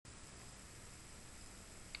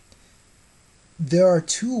There are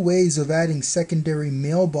two ways of adding secondary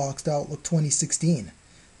mailbox to Outlook 2016.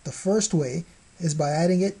 The first way is by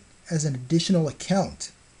adding it as an additional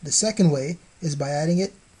account. The second way is by adding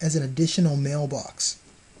it as an additional mailbox.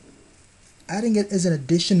 Adding it as an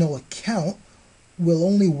additional account will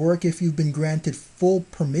only work if you've been granted full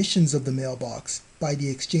permissions of the mailbox by the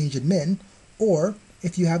Exchange admin, or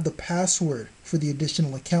if you have the password for the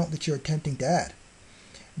additional account that you're attempting to add.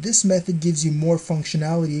 This method gives you more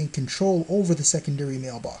functionality and control over the secondary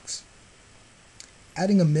mailbox.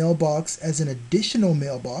 Adding a mailbox as an additional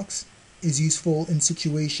mailbox is useful in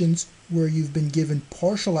situations where you've been given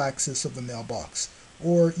partial access of the mailbox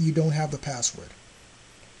or you don't have the password.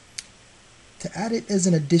 To add it as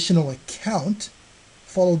an additional account,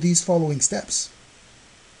 follow these following steps.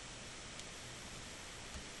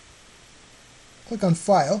 Click on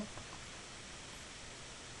File,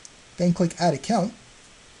 then click Add Account.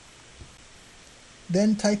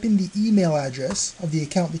 Then type in the email address of the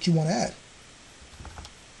account that you want to add.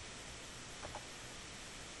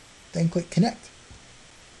 Then click Connect.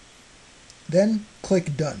 Then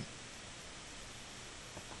click Done.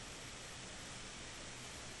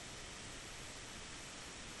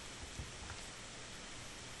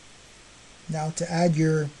 Now to add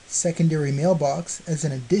your secondary mailbox as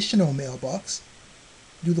an additional mailbox,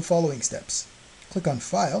 do the following steps. Click on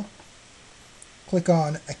File, click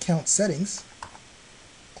on Account Settings,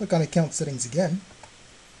 click on Account Settings again,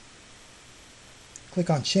 click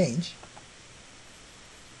on Change,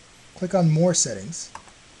 click on More Settings,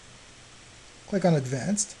 click on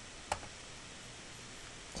Advanced,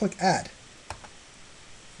 click Add,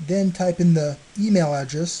 then type in the email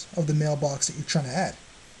address of the mailbox that you're trying to add.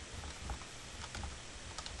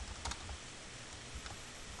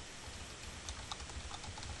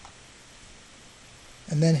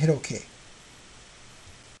 And then hit OK.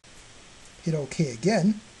 Hit OK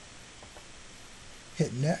again,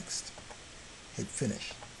 hit Next, hit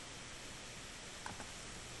Finish.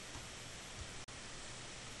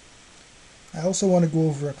 I also want to go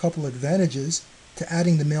over a couple advantages to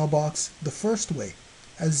adding the mailbox the first way,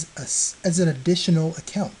 as an additional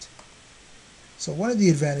account. So one of the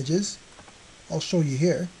advantages, I'll show you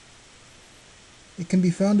here, it can be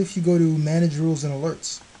found if you go to Manage Rules and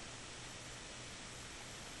Alerts.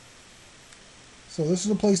 So this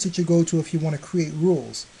is a place that you go to if you want to create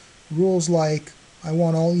rules. Rules like, I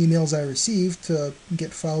want all emails I receive to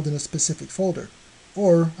get filed in a specific folder.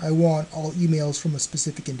 Or I want all emails from a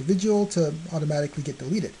specific individual to automatically get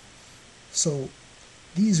deleted. So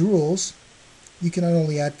these rules you can not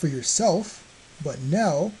only add for yourself, but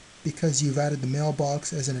now, because you've added the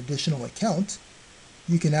mailbox as an additional account,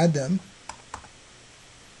 you can add them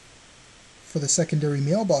for the secondary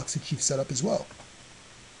mailbox that you've set up as well.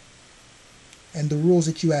 And the rules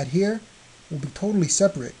that you add here will be totally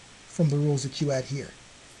separate from the rules that you add here.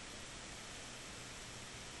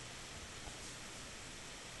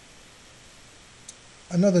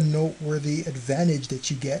 Another noteworthy advantage that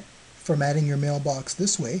you get from adding your mailbox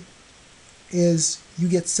this way is you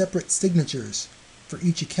get separate signatures for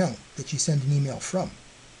each account that you send an email from.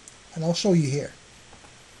 And I'll show you here.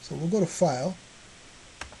 So we'll go to File,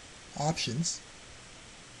 Options,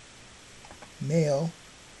 Mail,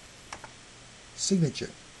 Signature.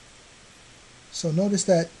 So notice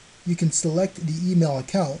that you can select the email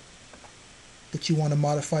account that you want to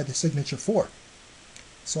modify the signature for.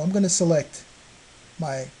 So I'm going to select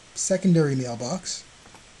my secondary mailbox,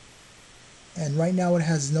 and right now it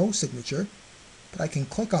has no signature, but I can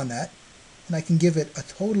click on that and I can give it a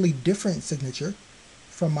totally different signature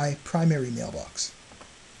from my primary mailbox.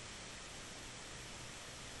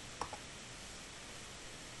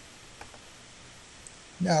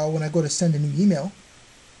 Now when I go to send a new email,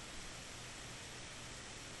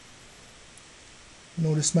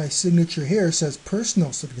 notice my signature here says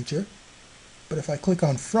personal signature, but if I click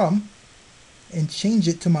on From and change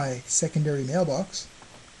it to my secondary mailbox,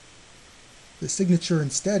 the signature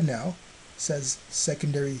instead now says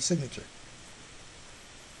secondary signature.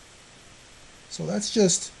 So that's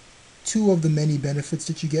just two of the many benefits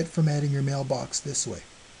that you get from adding your mailbox this way.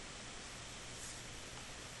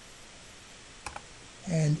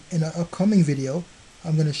 And in an upcoming video,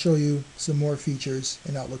 I'm going to show you some more features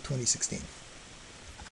in Outlook 2016.